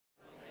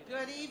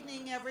Good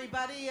evening,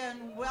 everybody,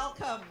 and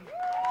welcome.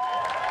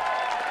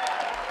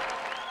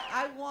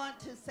 I want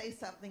to say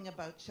something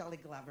about Shelley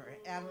Glover,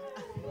 and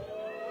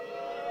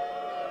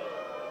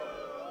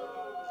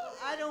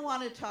I don't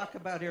want to talk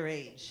about her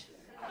age.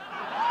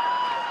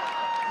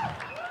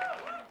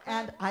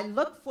 And I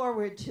look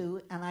forward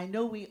to, and I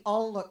know we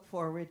all look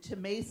forward to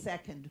May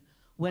 2nd,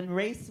 when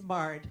Ray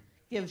Smart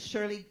gives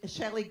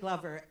Shelley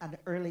Glover an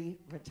early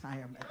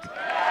retirement.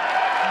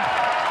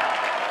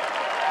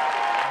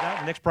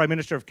 Next Prime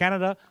Minister of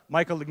Canada,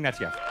 Michael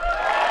Ignatieff.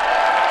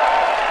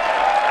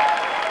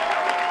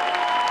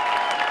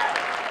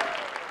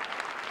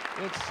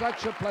 It's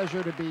such a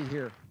pleasure to be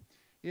here.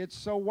 It's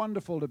so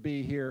wonderful to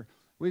be here.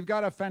 We've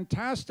got a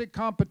fantastic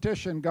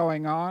competition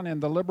going on in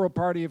the Liberal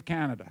Party of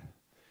Canada.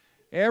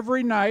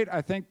 Every night,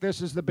 I think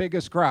this is the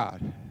biggest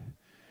crowd.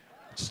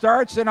 It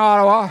starts in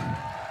Ottawa.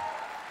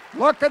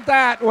 Look at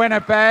that,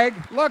 Winnipeg.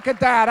 Look at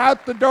that,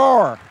 out the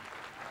door.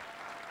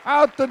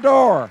 Out the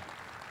door.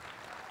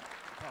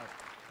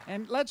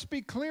 And let's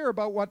be clear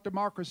about what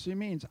democracy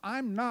means.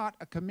 I'm not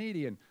a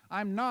comedian.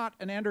 I'm not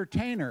an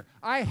entertainer.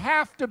 I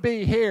have to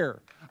be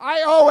here.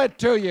 I owe it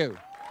to you.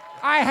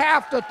 I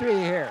have to be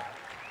here.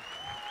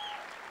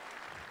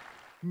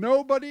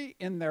 Nobody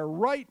in their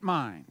right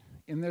mind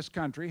in this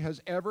country has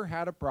ever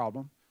had a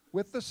problem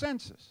with the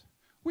census.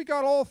 We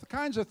got all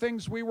kinds of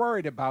things we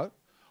worried about,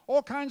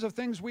 all kinds of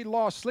things we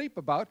lost sleep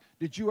about.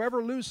 Did you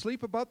ever lose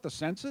sleep about the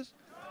census?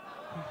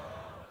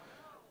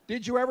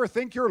 Did you ever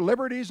think your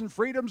liberties and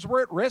freedoms were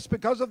at risk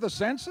because of the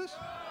census?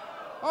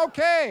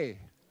 Okay.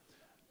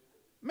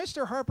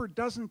 Mr. Harper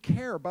doesn't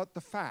care about the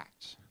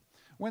facts.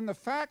 When the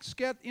facts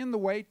get in the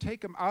way,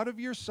 take them out of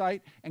your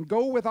sight and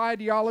go with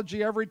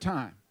ideology every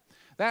time.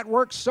 That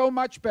works so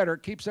much better.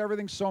 It keeps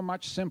everything so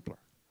much simpler.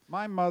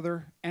 My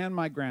mother and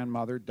my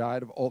grandmother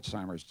died of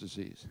Alzheimer's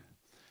disease.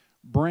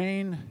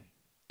 Brain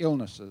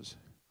illnesses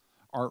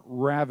are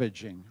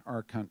ravaging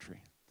our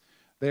country.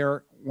 They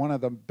are one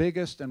of the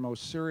biggest and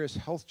most serious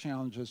health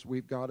challenges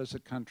we've got as a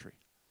country.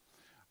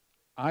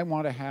 I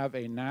want to have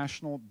a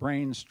national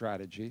brain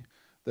strategy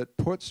that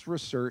puts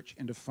research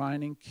into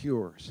finding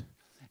cures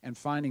and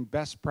finding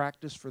best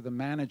practice for the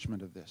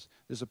management of this.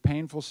 This is a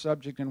painful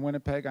subject in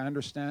Winnipeg, I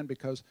understand,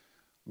 because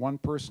one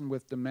person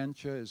with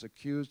dementia is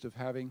accused of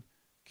having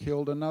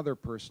killed another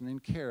person in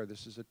care.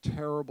 This is a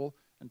terrible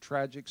and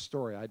tragic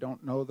story. I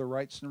don't know the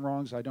rights and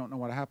wrongs. I don't know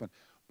what happened.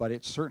 But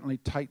it certainly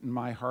tightened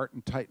my heart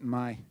and tightened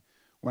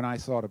when I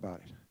thought about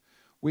it.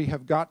 We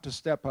have got to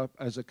step up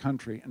as a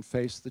country and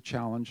face the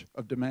challenge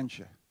of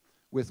dementia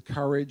with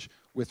courage,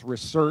 with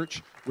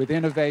research, with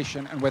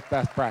innovation, and with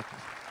best practice.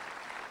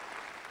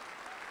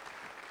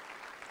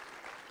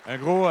 Un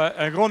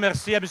gros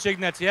merci à M.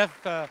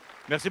 Ignatieff.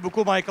 Merci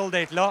beaucoup, Michael,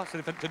 d'être là. Ça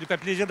nous fait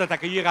plaisir de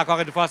t'accueillir encore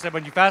une fois à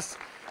Saint-Boniface.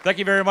 Thank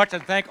you very much,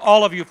 and thank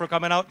all of you for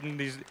coming out in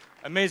these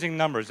amazing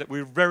numbers that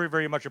we very,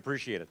 very much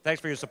appreciate it. Thanks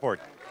for your support.